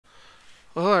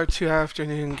Well, our two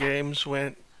afternoon games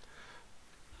went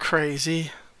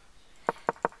crazy.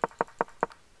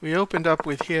 We opened up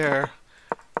with here,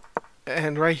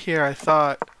 and right here I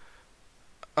thought,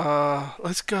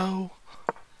 let's go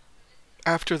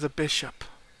after the bishop.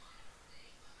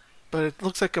 But it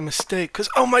looks like a mistake, because,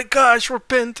 oh my gosh, we're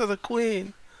pinned to the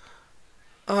queen.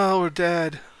 Oh, we're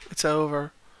dead. It's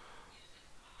over.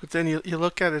 But then you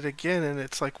look at it again, and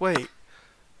it's like, wait,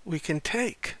 we can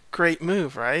take. Great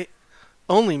move, right?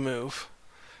 Only move.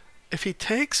 If he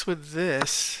takes with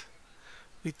this,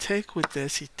 we take with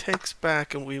this, he takes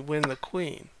back, and we win the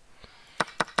queen.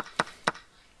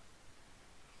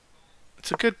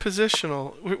 It's a good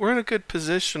positional. We're in a good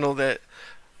positional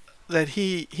that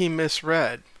he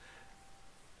misread.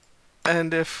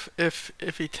 And if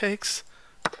he takes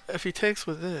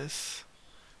with this,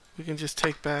 we can just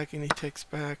take back and he takes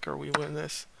back, or we win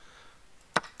this.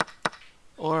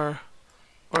 Or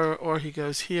he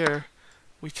goes here,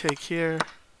 we take here,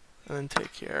 and then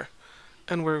take here,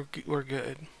 and we're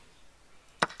good.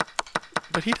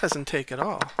 But he doesn't take at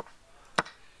all.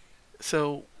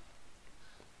 So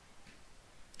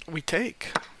we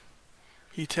take.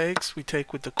 He takes, we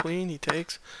take with the queen, he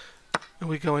takes, and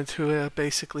we go into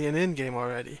basically an endgame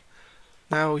already.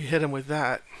 Now we hit him with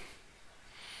that.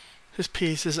 His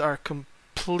pieces are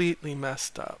completely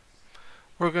messed up.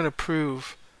 We're going to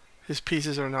prove his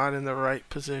pieces are not in the right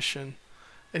position.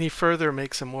 And he further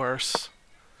makes them worse.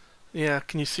 Yeah,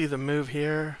 can you see the move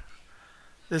here?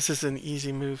 This is an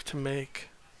easy move to make.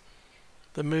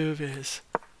 The move is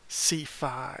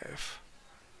c5.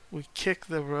 We kick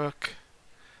the rook,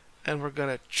 and we're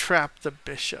going to trap the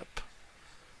bishop.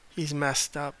 He's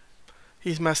messed up.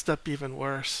 He's messed up even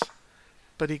worse.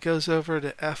 But he goes over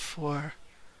to f4.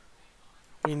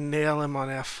 We nail him on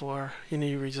f4, and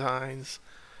he resigns.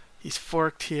 He's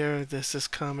forked here. This is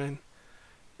coming.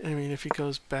 I mean, if he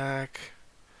goes back,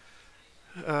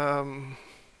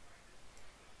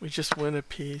 we just win a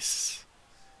piece.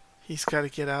 He's got to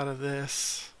get out of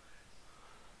this.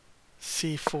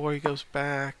 c4, he goes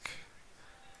back.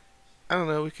 I don't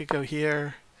know, we could go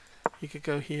here. He could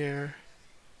go here.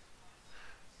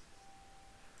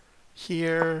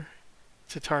 Here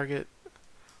to target.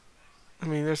 I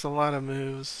mean, there's a lot of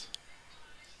moves.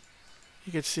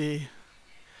 You could see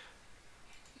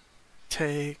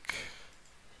take.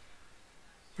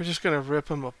 We're just going to rip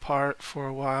him apart for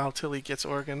a while till he gets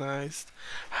organized.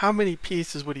 How many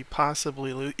pieces would he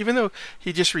possibly lose? Even though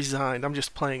he just resigned, I'm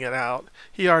just playing it out.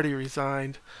 He already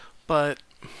resigned, but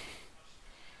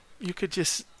you could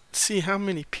just see how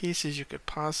many pieces you could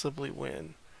possibly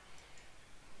win.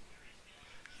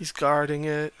 He's guarding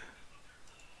it.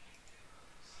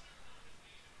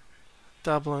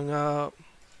 Doubling up.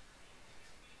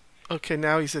 Okay,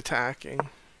 now he's attacking.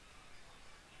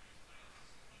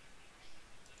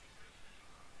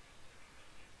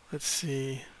 Let's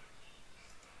see.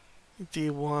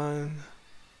 D1.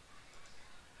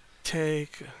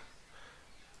 Take.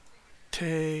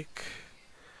 Take.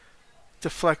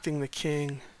 Deflecting the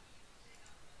king.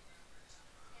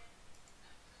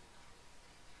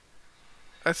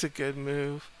 That's a good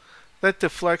move. That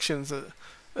deflection's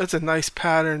that's a nice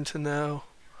pattern to know.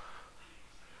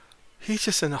 He's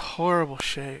just in a horrible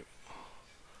shape.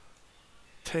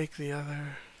 Take the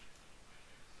other.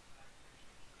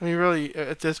 I mean, really,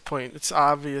 at this point, it's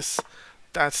obvious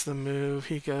that's the move.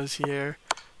 He goes here,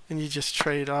 and you just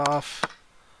trade off.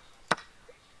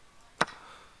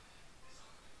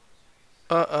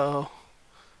 Uh-oh.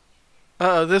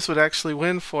 Uh-oh, this would actually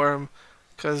win for him,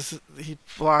 because he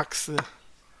blocks the...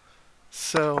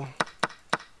 So,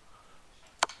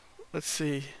 let's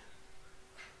see.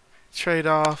 Trade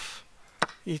off.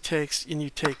 He takes, and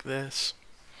you take this.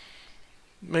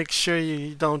 Make sure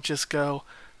you don't just go,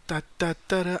 da da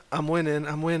da da, I'm winning,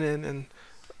 and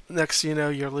next you know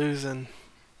you're losing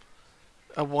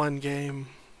a one game.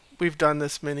 We've done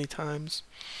this many times.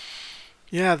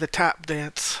 Yeah, the tap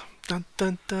dance. Dun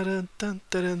dun dun dun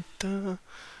dun dun dun.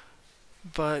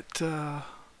 But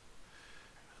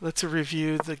let's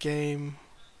review the game.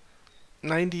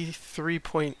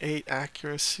 93.8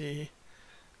 accuracy.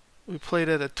 We played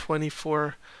at a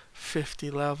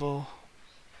 2450 level.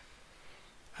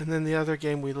 And then the other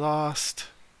game we lost,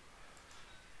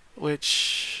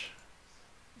 which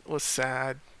was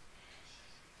sad.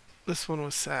 This one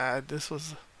was sad. This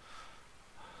was...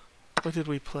 What did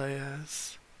we play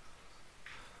as?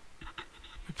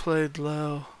 We played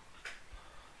low.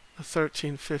 A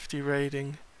 1350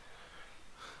 rating.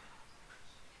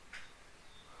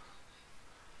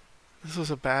 This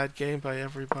was a bad game by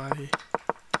everybody.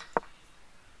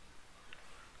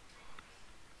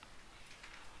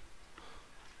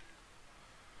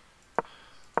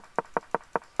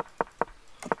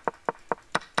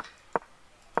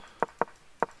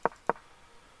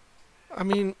 I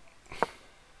mean,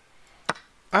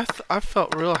 I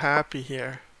felt real happy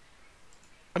here.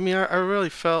 I mean, I really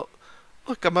felt.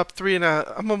 Look, I'm up three and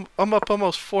a. I'm up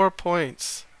almost 4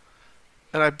 points,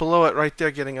 and I blow it right there,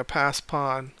 getting a pass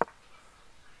pawn.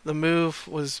 The move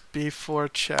was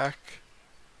b4 check.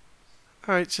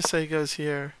 All right, just say he goes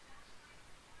here.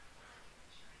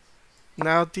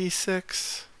 Now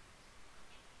d6.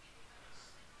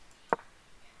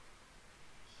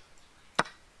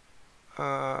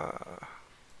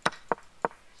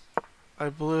 I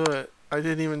blew it. I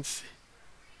didn't even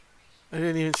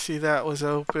see that was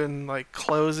open. Like,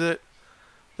 close it.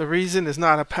 The reason is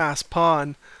not a pass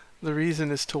pawn. The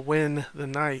reason is to win the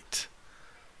knight.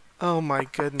 Oh my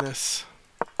goodness.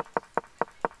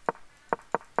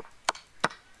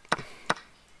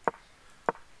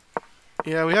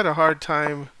 Yeah, we had a hard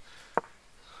time.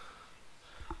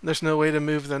 There's no way to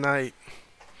move the knight.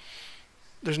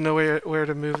 There's nowhere where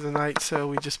to move the knight, so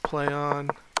we just play on.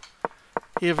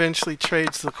 He eventually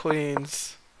trades the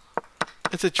queens.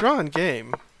 It's a drawn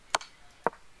game.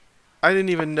 I didn't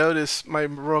even notice my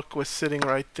rook was sitting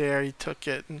right there. He took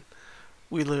it, and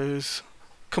we lose.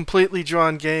 Completely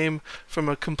drawn game from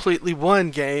a completely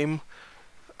won game.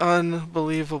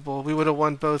 Unbelievable. We would have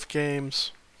won both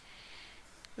games.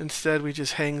 Instead, we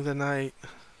just hang the knight.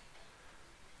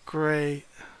 Great.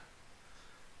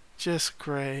 Just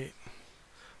great.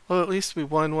 Well, at least we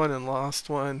won one and lost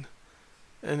one,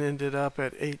 and ended up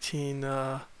at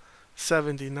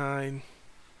 1879.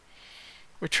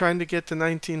 We're trying to get to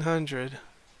 1900.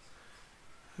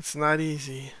 It's not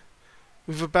easy.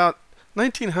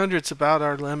 1900's about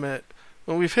our limit.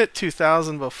 Well, we've hit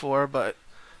 2000 before, but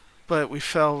we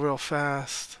fell real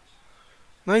fast.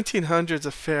 1900's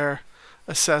a fair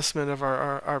assessment of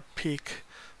our peak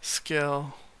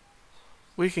skill.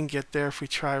 We can get there if we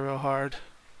try real hard.